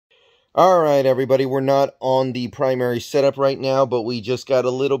Alright, everybody, we're not on the primary setup right now, but we just got a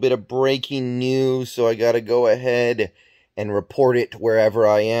little bit of breaking news, so I gotta go ahead and report it wherever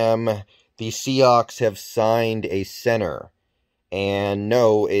I am. The Seahawks have signed a center. And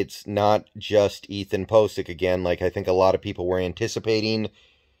no, it's not just Ethan Posick again, like I think a lot of people were anticipating.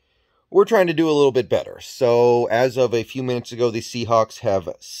 We're trying to do a little bit better. So, as of a few minutes ago, the Seahawks have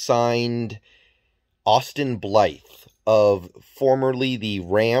signed Austin Blythe of formerly the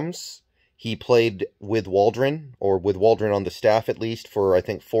Rams. He played with Waldron, or with Waldron on the staff at least, for I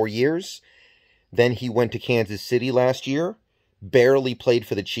think 4 years. Then he went to Kansas City last year. Barely played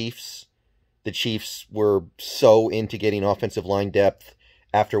for the Chiefs. The Chiefs were so into getting offensive line depth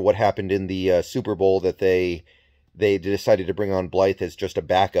after what happened in the Super Bowl that they decided to bring on Blythe as just a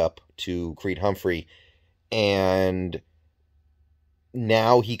backup to Creed Humphrey. And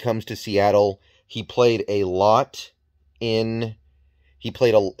now he comes to Seattle. He played a lot in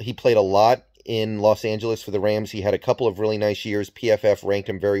Los Angeles for the Rams. He had a couple of really nice years. PFF ranked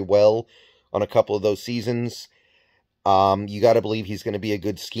him very well on a couple of those seasons. You got to believe he's going to be a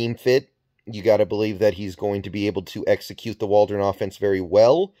good scheme fit. You got to believe that he's going to be able to execute the Waldron offense very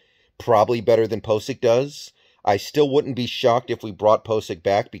well. Probably better than Posick does. I still wouldn't be shocked if we brought Posick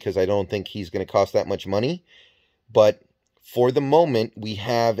back because I don't think he's going to cost that much money. But for the moment, we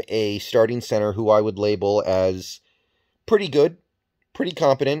have a starting center who I would label as pretty good, pretty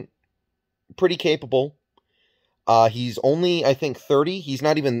competent, pretty capable. He's only, I think, 30. He's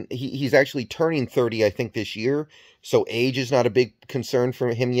not even, he's actually turning 30, I think, this year. So age is not a big concern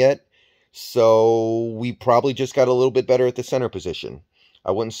for him yet. So we probably just got a little bit better at the center position.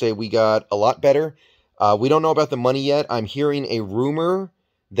 I wouldn't say we got a lot better. We don't know about the money yet. I'm hearing a rumor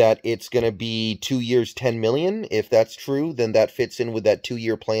that it's going to be 2 years, $10 million. If that's true, then that fits in with that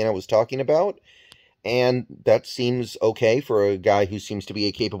 2-year plan I was talking about. And that seems okay for a guy who seems to be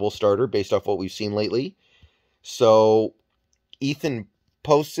a capable starter based off what we've seen lately. So, Ethan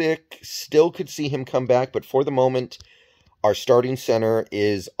Posick, still could see him come back, but for the moment, our starting center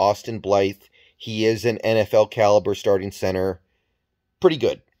is Austin Blythe. He is an NFL caliber starting center. Pretty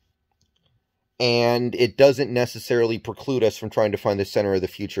good. And it doesn't necessarily preclude us from trying to find the center of the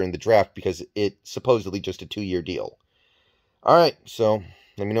future in the draft because it's supposedly just a 2-year deal. Alright, so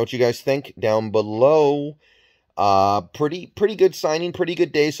let me know what you guys think down below. Pretty good signing, pretty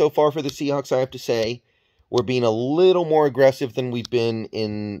good day so far for the Seahawks, I have to say. We're being a little more aggressive than we've been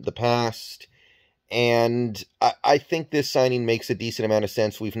in the past. And I think this signing makes a decent amount of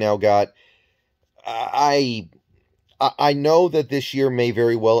sense. We've now got... I know that this year may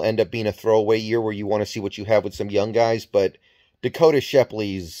very well end up being a throwaway year where you want to see what you have with some young guys, but Dakota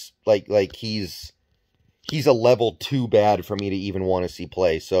Shepley's like he's a level too bad for me to even want to see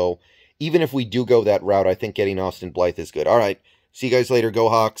play. So even if we do go that route, I think getting Austin Blythe is good. All right, see you guys later. Go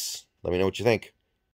Hawks. Let me know what you think.